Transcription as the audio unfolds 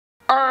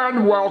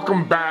And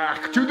welcome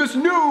back to this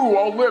new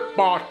Alip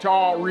Ba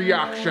Ta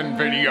reaction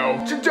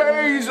video.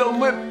 Today's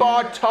Alip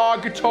Ba Ta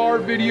guitar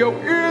video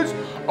is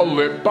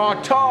Alip Ba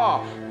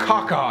Ta,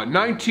 Caka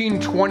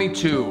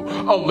 1922,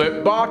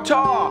 Alip Ba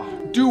Ta,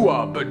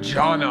 Dewa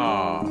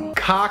Budjana.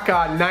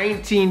 Caka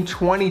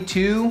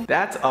 1922?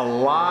 That's a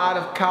lot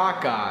of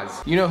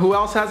cakas. You know who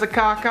else has a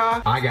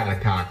caca? I got a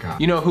caca.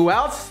 You know who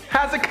else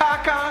has a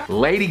caca?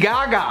 Lady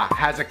Gaga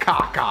has a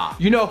caca.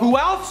 You know who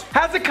else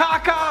has a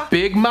caca?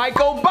 Big Mike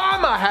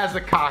Obama has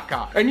a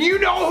caca. And you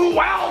know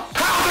who else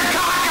has a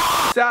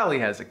caca? Sally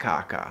has a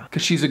caca.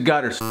 Cause she's a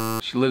gutter.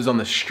 She lives on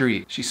the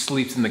street. She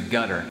sleeps in the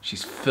gutter.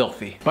 She's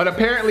filthy. But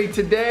apparently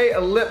today,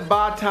 Alip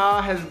Ba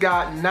Ta has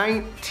got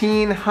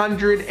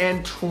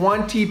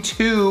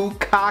 1,922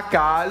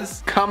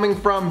 cakas coming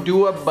from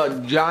Dewa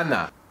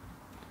Budjana.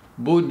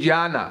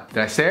 Budjana. Did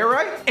I say it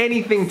right?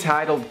 Anything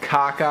titled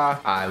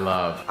Caka, I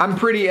love. I'm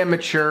pretty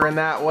immature in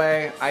that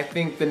way. I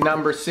think the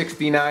number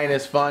 69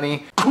 is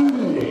funny.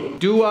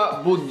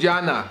 Dewa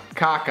Budjana,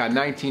 Caka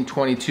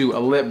 1922,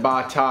 Alip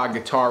Ba Ta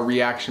guitar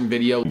reaction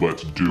video.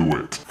 Let's do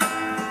it.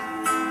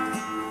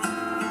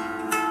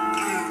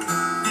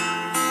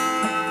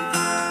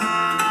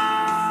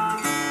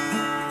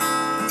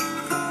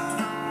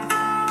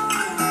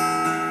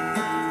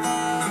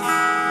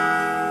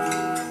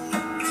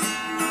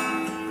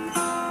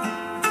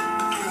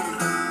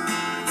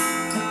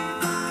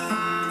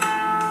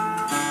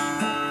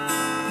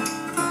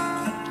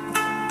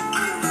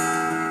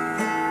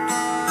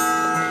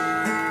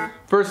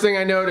 First thing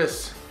I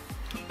notice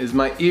is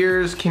my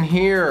ears can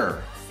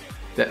hear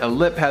that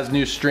Alip has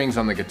new strings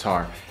on the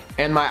guitar.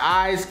 And my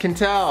eyes can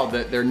tell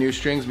that they're new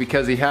strings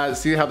because he has,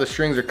 see how the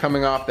strings are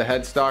coming off the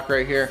headstock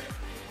right here?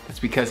 That's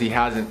because he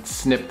hasn't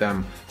snipped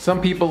them.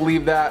 Some people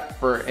leave that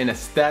for an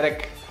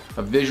aesthetic,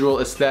 a visual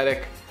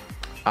aesthetic.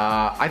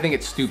 I think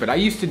it's stupid. I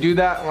used to do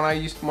that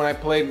when I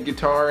played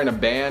guitar in a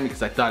band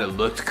because I thought it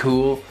looked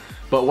cool.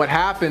 But what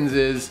happens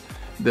is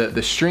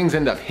the strings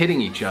end up hitting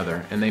each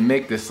other and they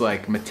make this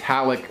like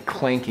metallic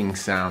clanking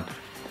sound.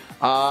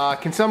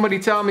 Can somebody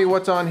tell me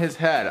what's on his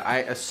head?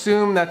 I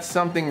assume that's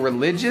something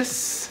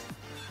religious.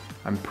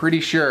 I'm pretty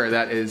sure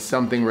that is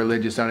something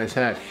religious on his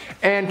head.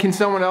 And can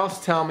someone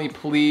else tell me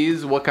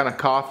please what kind of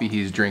coffee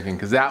he's drinking?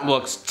 Because that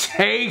looks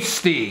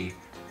tasty.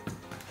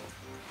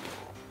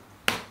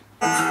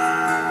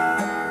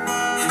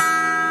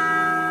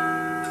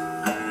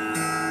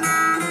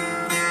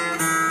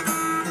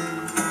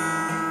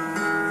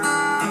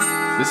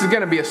 This is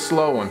gonna be a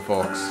slow one,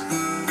 folks.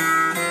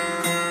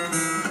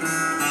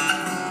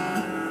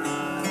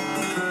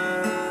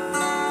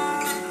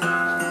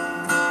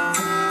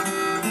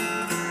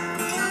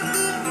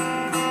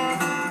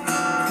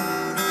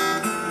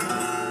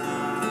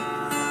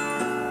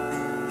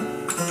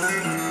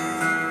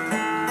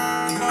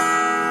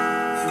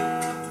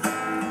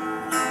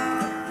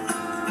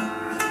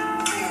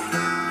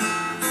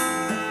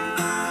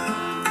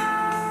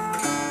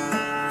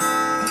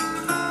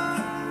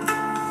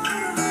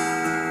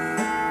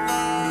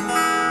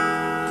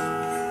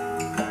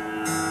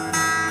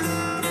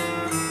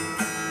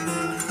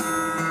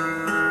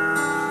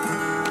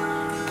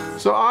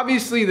 So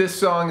obviously this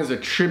song is a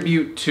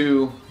tribute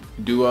to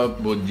Dewa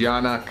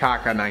Budjana,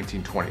 Caka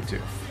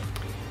 1922.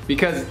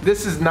 Because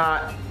this is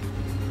not...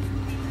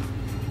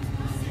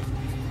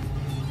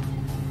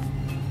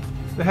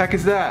 The heck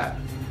is that?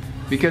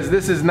 Because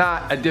this is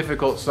not a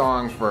difficult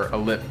song for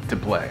Alip to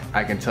play.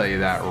 I can tell you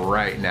that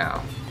right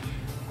now.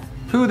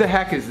 Who the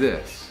heck is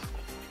this?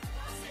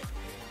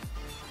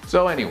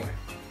 So anyway,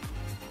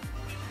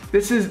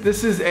 this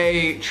is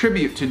a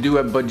tribute to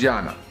Dewa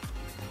Budjana.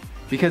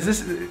 Because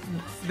this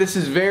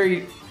is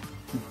very,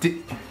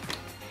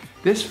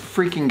 this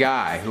freaking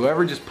guy,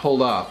 whoever just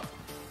pulled up,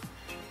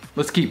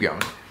 let's keep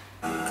going.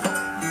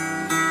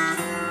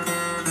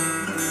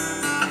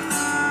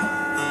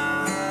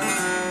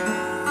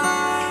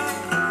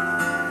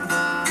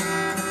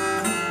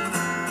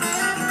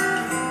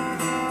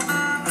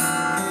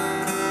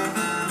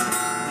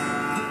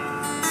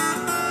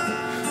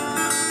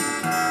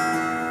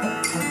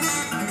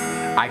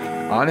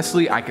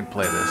 Honestly, I could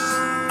play this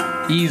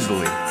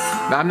easily.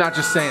 Now, I'm not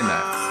just saying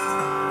that.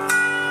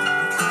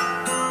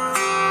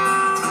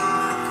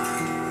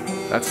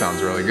 That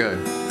sounds really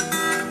good.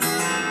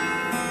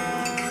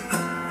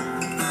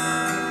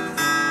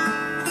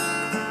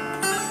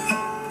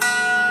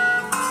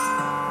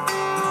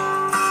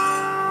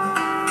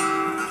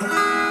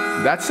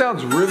 That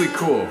sounds really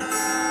cool.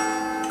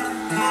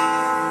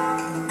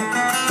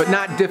 But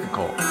not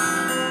difficult.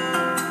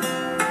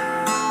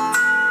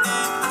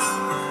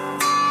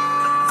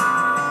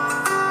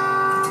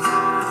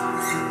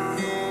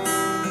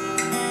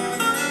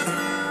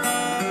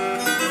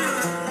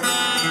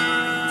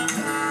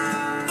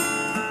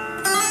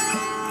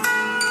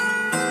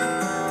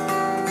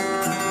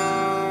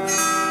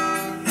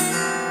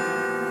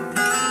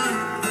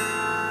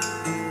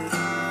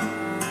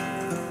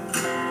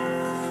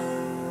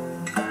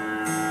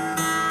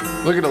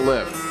 Look at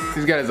Alip.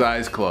 He's got his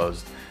eyes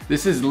closed.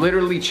 This is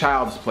literally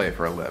child's play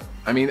for Alip.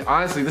 I mean,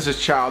 honestly, this is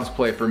child's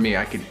play for me.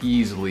 I could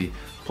easily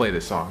play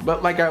this song.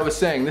 But like I was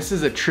saying, this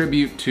is a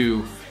tribute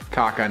to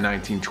Caka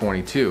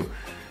 1922.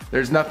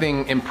 There's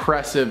nothing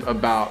impressive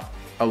about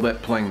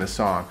Alip playing the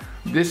song.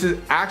 This is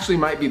actually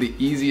might be the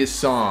easiest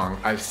song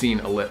I've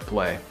seen Alip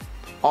play.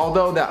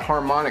 Although that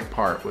harmonic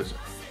part was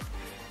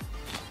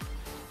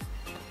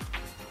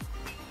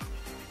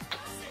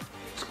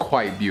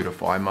quite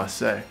beautiful, I must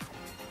say.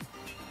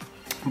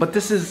 But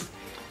this is,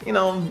 you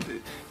know,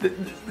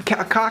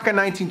 Caka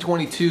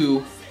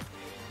 1922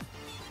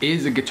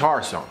 is a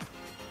guitar song.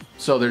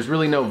 So there's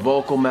really no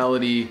vocal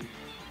melody,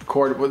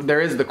 chord, well, there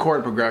is the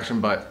chord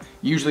progression, but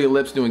usually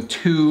Alip's doing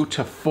 2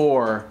 to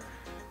 4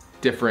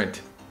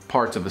 different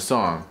parts of the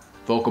song.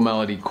 Vocal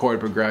melody, chord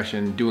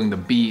progression, doing the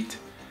beat,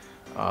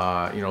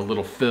 you know,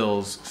 little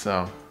fills,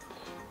 so.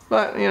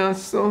 But, you know,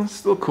 it's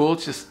still cool.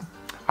 It's just,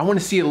 I want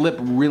to see Alip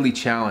really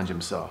challenge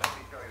himself.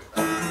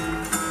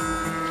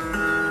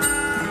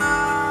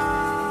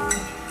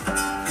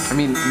 I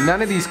mean,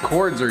 none of these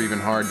chords are even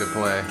hard to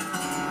play.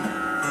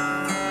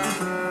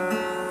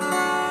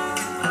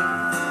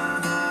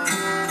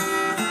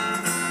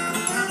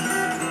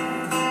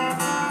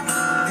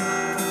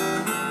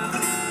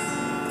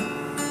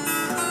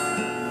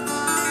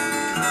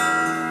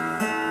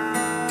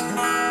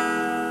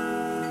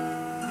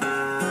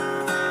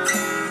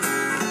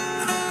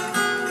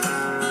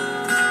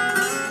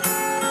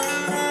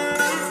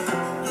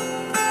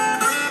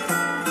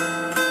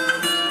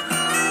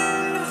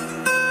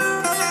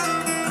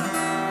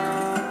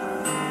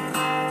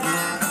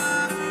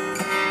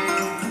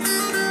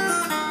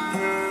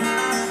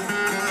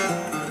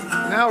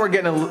 Now we're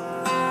getting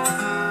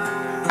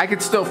I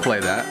could still play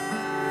that.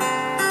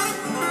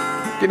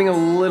 Getting a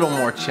little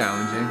more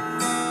challenging.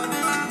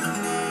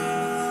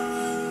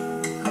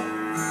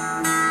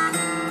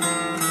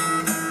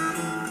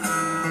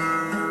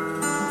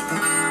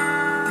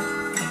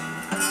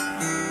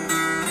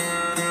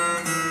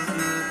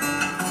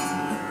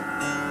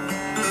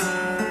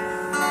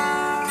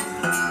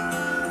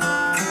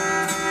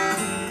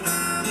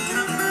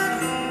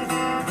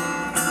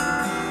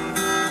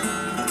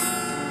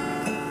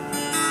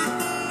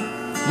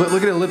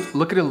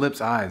 Look at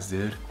Alip's eyes,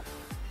 dude.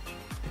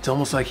 It's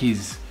almost like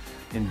he's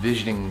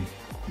envisioning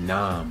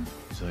Nam.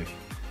 He's like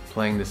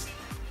playing this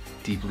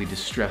deeply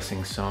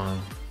distressing song.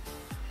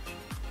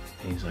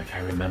 And he's like, I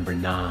remember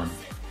Nam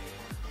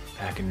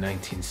back in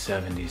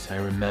 1970s. I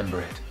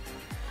remember it.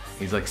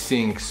 He's like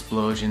seeing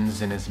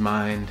explosions in his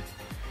mind,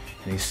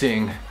 and he's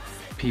seeing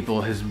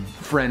people, his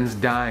friends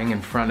dying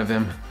in front of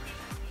him.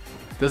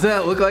 Doesn't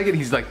that look like it?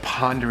 He's like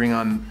pondering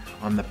on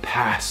the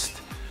past,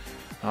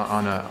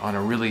 on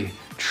a really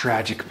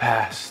tragic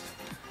past,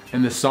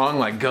 and the song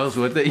like goes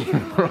with it. You know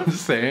what I'm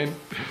saying?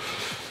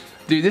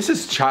 Dude, this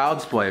is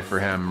child's play for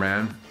him,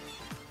 man.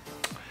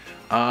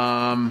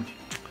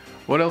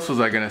 What else was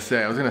I gonna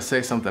say? I was gonna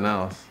say something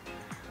else.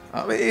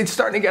 It's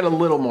starting to get a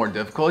little more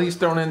difficult. He's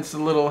throwing in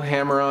some little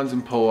hammer-ons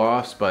and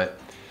pull-offs, but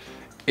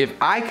if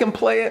I can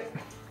play it,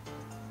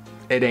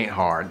 it ain't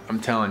hard. I'm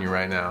telling you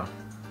right now.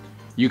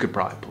 You could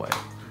probably play it.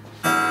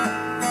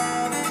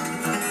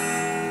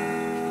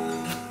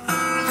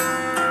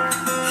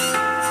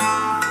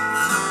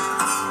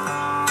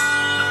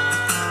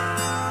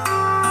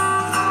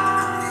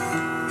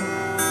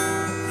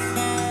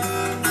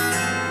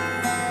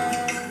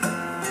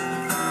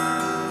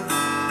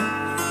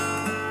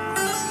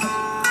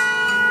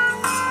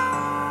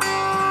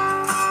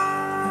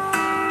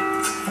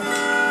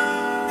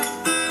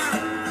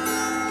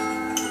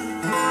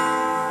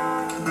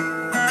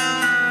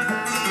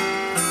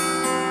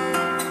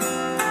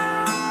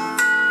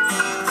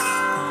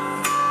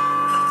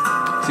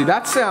 See,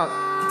 that sound,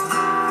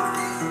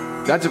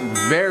 that's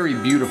very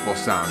beautiful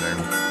sounding,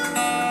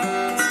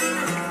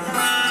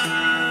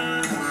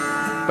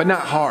 but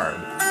not hard.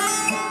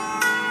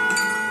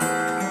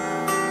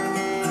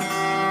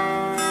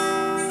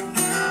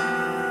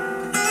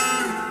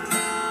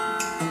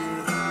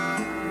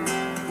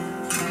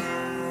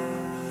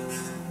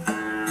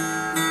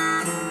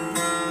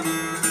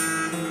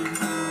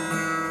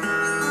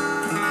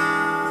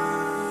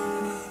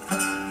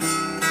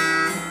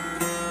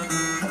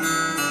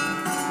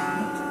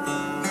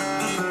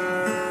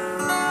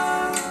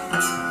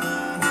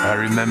 I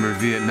remember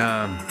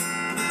Vietnam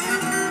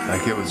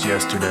like it was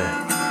yesterday.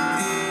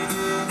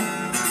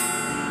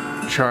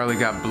 Charlie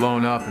got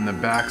blown up in the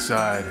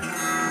backside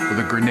with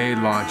a grenade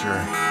launcher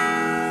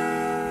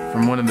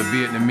from one of the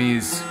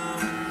Vietnamese,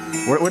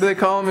 what do they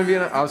call them in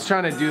Vietnam? I was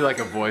trying to do like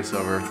a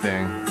voiceover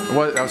thing.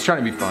 I was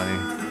trying to be funny.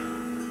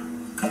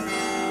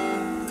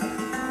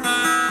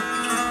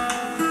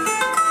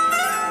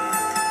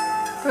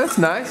 That's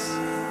nice.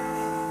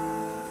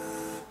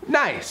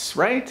 Nice,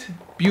 right?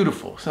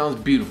 Beautiful, sounds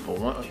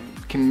beautiful.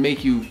 Can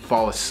make you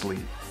fall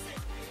asleep.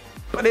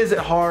 But is it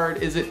hard?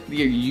 Is it the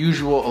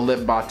usual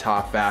Alip Ba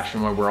Ta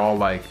fashion where we're all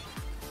like,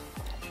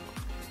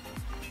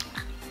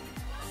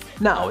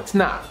 no, it's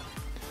not.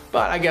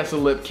 But I guess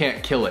Alip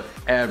can't kill it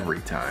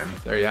every time.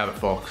 There you have it,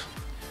 folks.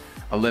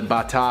 Alip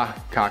Ba Ta,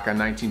 Caka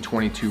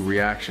 1922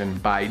 reaction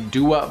by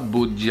Dewa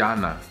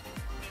Budjana.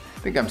 I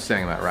think I'm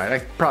saying that right. I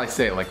probably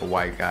say it like a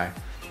white guy.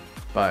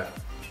 But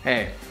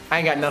hey, I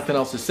ain't got nothing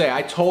else to say.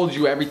 I told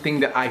you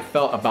everything that I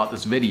felt about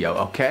this video,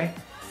 okay?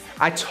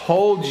 I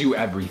told you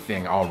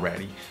everything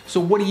already. So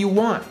what do you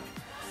want?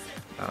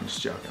 No, I'm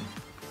just joking.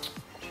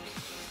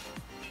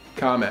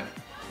 Comment,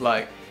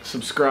 like,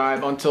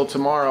 subscribe. Until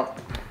tomorrow.